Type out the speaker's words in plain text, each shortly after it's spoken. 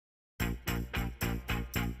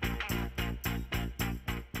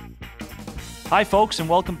Hi folks, and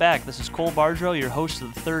welcome back. This is Cole Bardreau, your host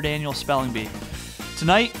of the 3rd Annual Spelling Bee.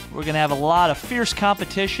 Tonight, we're going to have a lot of fierce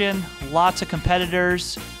competition, lots of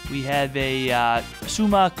competitors. We have a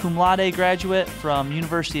summa cum laude graduate from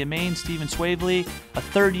University of Maine, Steven Swavely, a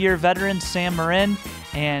 3rd-year veteran, Sam Morin,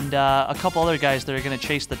 and a couple other guys that are going to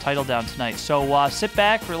chase the title down tonight. So sit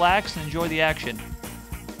back, relax, and enjoy the action.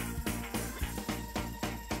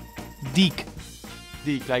 Deke.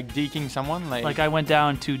 Deke, like deking someone? Like I went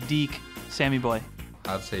down to Deke Sammy Boy.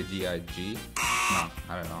 I'd say D-I-G. No,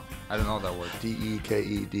 I don't know. I don't know that word.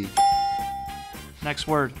 D-E-K-E, Deke. Next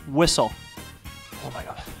word, whistle. Oh my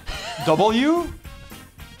god. W?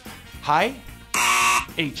 Hi?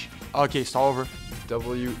 H. Okay, start over.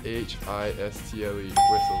 W-H-I-S-T-L-E,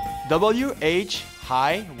 whistle. W-H,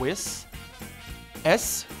 hi, whis.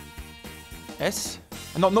 S? S?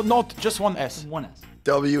 No, just one S. One S.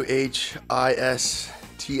 W-H-I-S-T-L-E,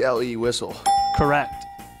 whistle. Correct.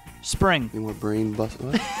 Spring. You want brain bust?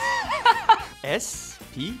 What? S,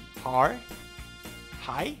 P, R,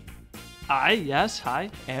 hi, I, yes,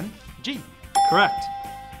 hi. M, G. Correct.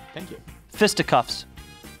 Thank you. Fisticuffs.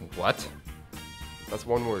 What? That's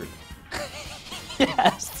one word.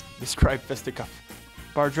 Yes. Describe fisticuff.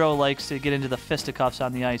 Bardreau likes to get into the fisticuffs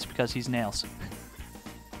on the ice because he's nails.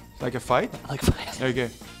 Like a fight? Like fights. There you go.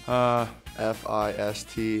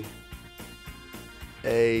 F-I-S-T-A.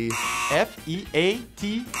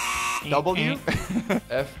 F-E-A-T-W.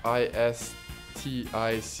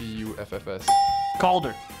 F-I-S-T-I-C-U-F-F-S.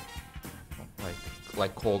 Calder.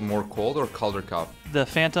 Like cold, more cold or Calder Cup? The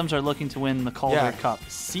Phantoms are looking to win the Calder Yeah. Cup.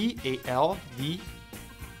 C-A-L-D-E-R.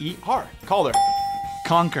 Calder.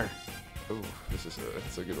 Conquer. Oh,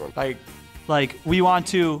 that's a good one. Like we want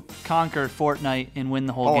to conquer Fortnite and win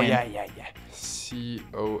the whole game. Yeah.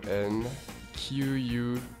 C-O-N-Q-U-E-R.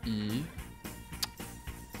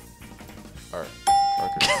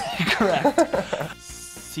 Correct.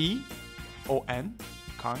 C-O-N.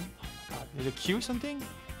 Con. Oh my god. Is it Q something?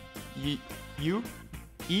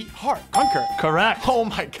 U-E-R. Conquer. Correct. Oh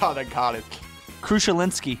my god, I got it.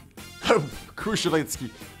 Krushelinski. Krushelinski.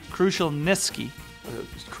 Krushelniski.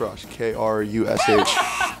 Just crush. K-R-U-S-H.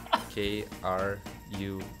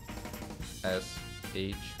 K-R-U-S-H.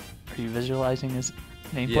 Are you visualizing his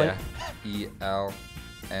nameplate? Yeah. E-L-N-Y-S-K-I.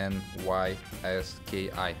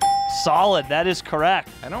 Solid. That is correct.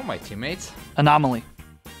 I know my teammates. Anomaly.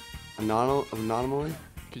 Anomaly?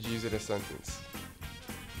 Could you use it in a sentence?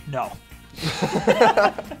 No.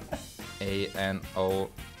 A-N-O-M-A-L-Y.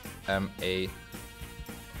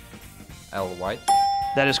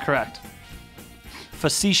 That is correct.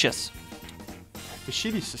 Facetious.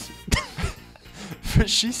 Facetious.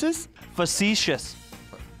 Facetious? Facetious.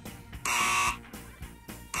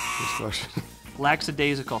 This question.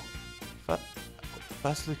 Lackadaisical.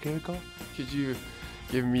 Fastidical? Could you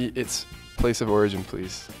give me its place of origin,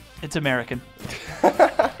 please? It's American.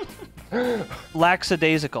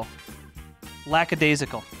 Lackadaisical.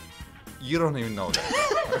 Lackadaisical. You don't even know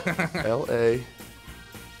that. L-A-C-K?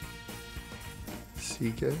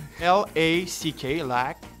 L-A-C-K,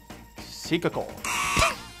 lack. Cyclical.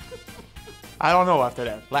 I don't know after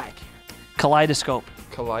that. Lack. Kaleidoscope.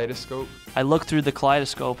 Kaleidoscope. I look through the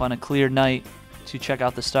kaleidoscope on a clear night to check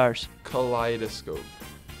out the stars. Kaleidoscope.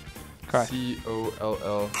 Correct.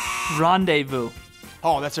 C-O-L-L. Rendezvous.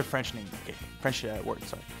 Oh, that's a French name. Okay, French word,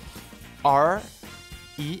 sorry. R-E-N-D-E.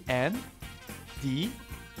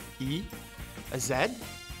 A Z?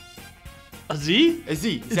 A Z? A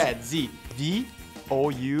Z. Z.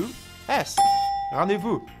 V-O-U-S.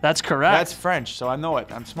 Rendezvous. That's correct. That's French, so I know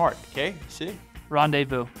it. I'm smart, okay? See?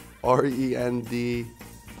 Rendezvous.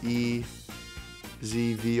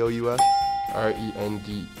 R-E-N-D-E-Z-V-O-U-S?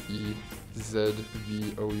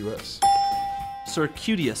 R-E-N-D-E-Z-V-O-U-S.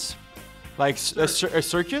 Circuitous. Like a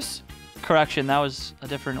circus? Correction, that was a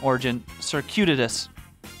different origin. Circuitous.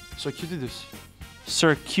 Circuitous.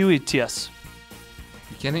 Circuitous.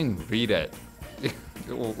 You can't even read it.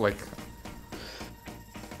 Like,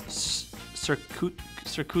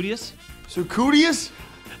 Circuitous? Circuitous?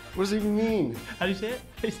 What does it even mean? How do you say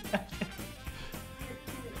it?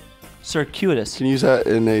 Circuitous. Can you use that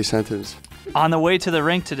in a sentence? On the way to the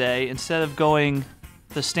rink today, instead of going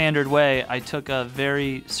the standard way, I took a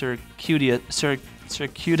very circuitous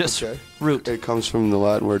Okay. route. It comes from the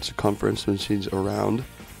Latin word circumference, which means around.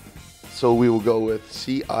 So we will go with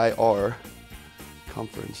C-I-R,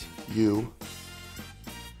 conference, U-O-D.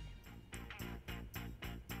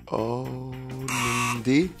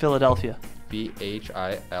 Philadelphia.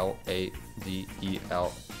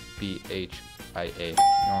 P-H-I-L-A-D-E-L-P-H-I-A. You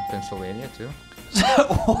want Pennsylvania too?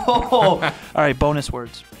 All right, bonus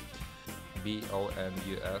words.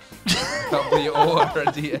 B-O-N-U-S.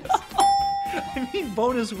 W-O-R-D-S. I mean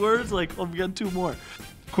bonus words. Like, oh, we got 2 more.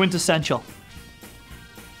 Quintessential.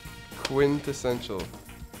 Quintessential.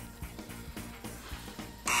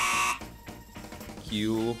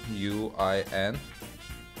 Quintessential.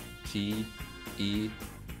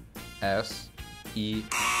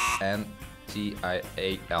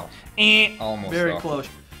 Almost. Very though. close.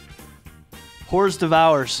 Whores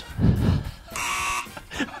devours.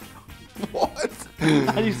 What?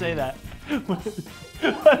 How do you say that?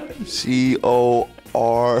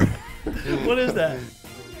 C-O-R. What is that?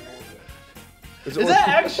 Is Is that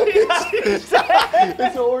actually how you say it?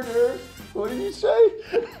 It's order. What did you say?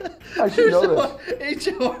 I should know this.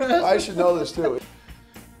 H-O-R-S. I should know this too.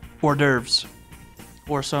 Hors d'oeuvres.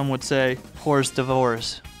 Or some would say whores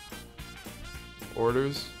devours.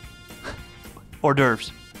 Orders. Hors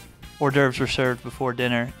d'oeuvres. Hors d'oeuvres were served before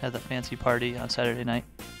dinner at the fancy party on Saturday night.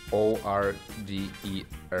 O-R-D-E-R-R.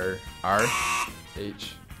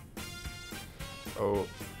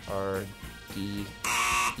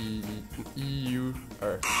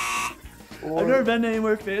 H-O-R-D-E-U-R. I've never been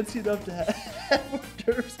anywhere fancy enough to have hors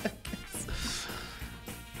d'oeuvres, I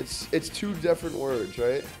guess. It's 2 different words,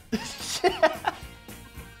 right? Is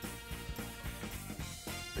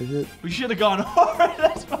it? We should have gone hard.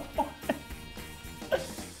 That's fine.